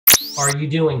Are you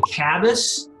doing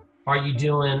CABIS? Are you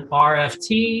doing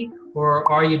RFT? Or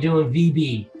are you doing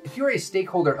VB? If you're a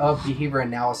stakeholder of behavior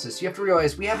analysis, you have to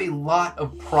realize we have a lot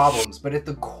of problems, but at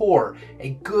the core,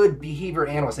 a good behavior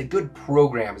analyst, a good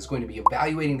program is going to be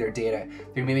evaluating their data.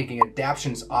 They're going to be making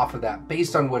adaptations off of that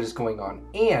based on what is going on.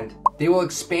 And they will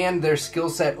expand their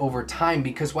skill set over time,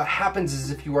 because what happens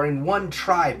is if you are in one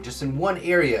tribe, just in one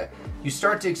area, you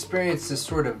start to experience this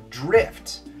sort of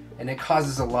drift, and it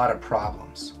causes a lot of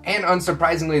problems. And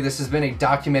unsurprisingly, this has been a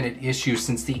documented issue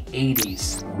since the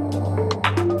 80s.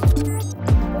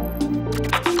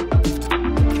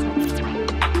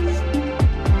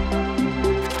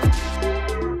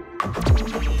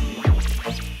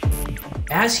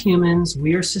 As humans,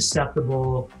 we are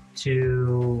susceptible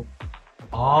to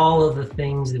all of the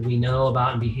things that we know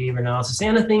about in behavior analysis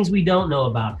and the things we don't know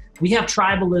about. We have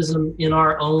tribalism in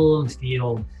our own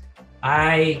field.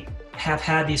 I have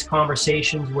had these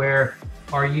conversations where,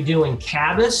 are you doing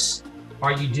CABIS?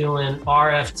 Are you doing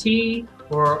RFT?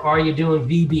 Or are you doing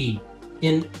VB?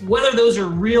 And whether those are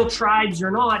real tribes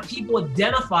or not, people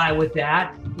identify with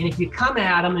that. And if you come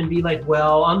at them and be like,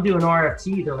 well, I'm doing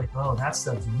RFT, they're like, oh, that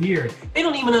stuff's weird. They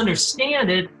don't even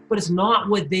understand it, but it's not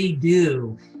what they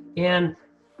do. And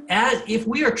if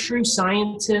we are true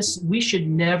scientists, we should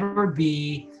never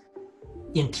be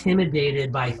intimidated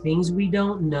by things we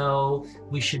don't know.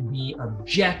 We should be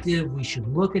objective. We should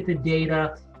look at the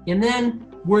data. And then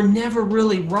we're never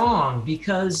really wrong,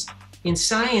 because in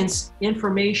science,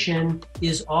 information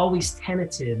is always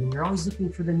tentative and you're always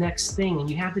looking for the next thing. And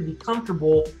you have to be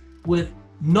comfortable with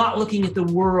not looking at the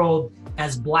world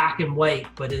as black and white,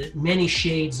 but many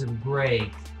shades of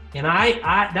gray. And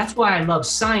that's why I love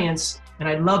science, and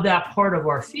I love that part of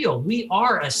our field. We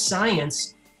are a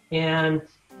science, and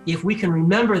if we can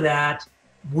remember that,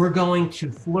 we're going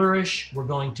to flourish, we're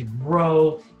going to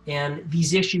grow, and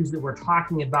these issues that we're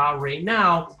talking about right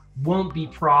now won't be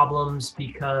problems,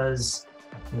 because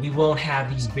we won't have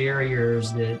these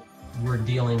barriers that we're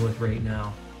dealing with right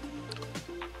now.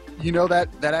 You know,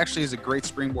 that actually is a great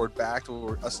springboard back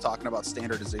to us talking about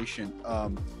standardization.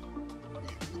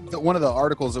 One of the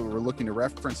articles that we were looking to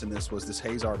reference in this was this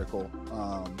Hayes article.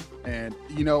 And,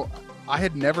 you know, I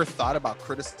had never thought about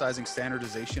criticizing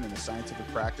standardization in a scientific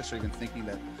practice, or even thinking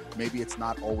that maybe it's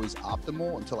not always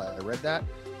optimal, until I read that.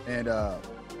 And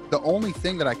the only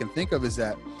thing that I can think of is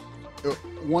that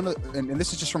and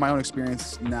this is just from my own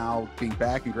experience now, being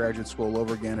back in graduate school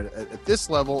over again at this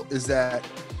level, is that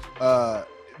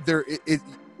the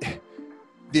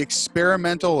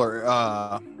experimental or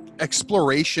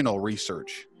explorational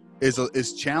research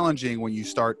is challenging when you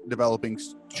start developing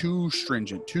too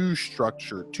stringent, too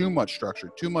structured, too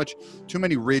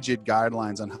many rigid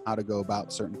guidelines on how to go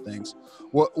about certain things.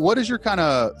 What is your kind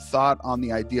of thought on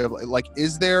the idea of, like,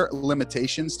 is there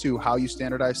limitations to how you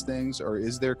standardize things, or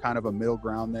is there kind of a middle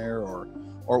ground there, or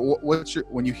what's your,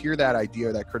 when you hear that idea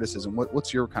or that criticism,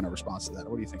 what's your kind of response to that?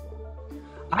 What do you think?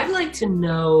 I'd like to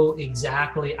know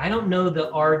exactly, I don't know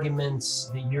the arguments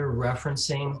that you're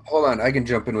referencing. Hold on, I can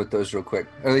jump in with those real quick,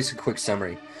 or at least a quick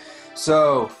summary.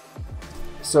 So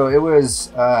it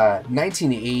was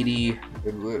 1980,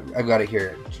 I've got it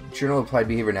here, Journal of Applied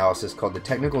Behavior Analysis, called The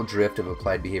Technical Drift of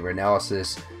Applied Behavior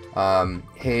Analysis,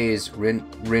 Hayes,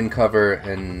 Rincover,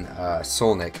 and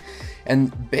Solnick.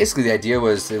 And basically the idea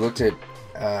was they looked at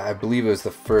I believe it was the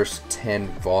first 10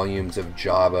 volumes of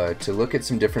Java to look at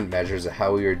some different measures of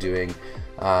how we were doing,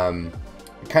 kind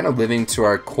of living to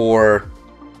our core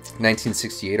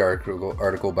 1968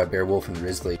 article by Bear, Wolf, and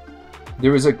Risley.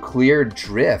 There was a clear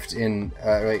drift in,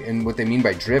 and what they mean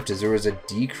by drift is there was a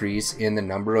decrease in the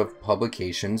number of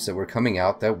publications that were coming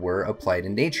out that were applied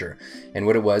in nature. And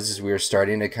what it was is we were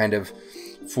starting to kind of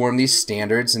form these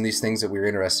standards and these things that we were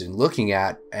interested in looking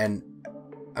at. And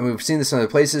I mean, we've seen this in other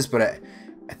places, but I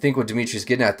think what Dimitri's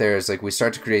getting at there is, like, we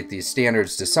start to create these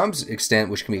standards to some extent,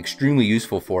 which can be extremely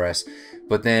useful for us.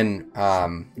 But then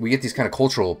we get these kind of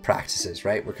cultural practices,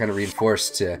 right? We're kind of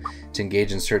reinforced to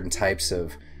engage in certain types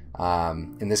of,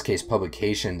 in this case,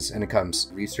 publications, and it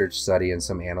comes research study in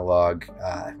some analog,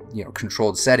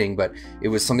 controlled setting. But it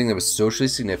was something that was socially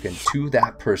significant to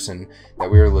that person that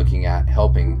we were looking at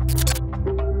helping.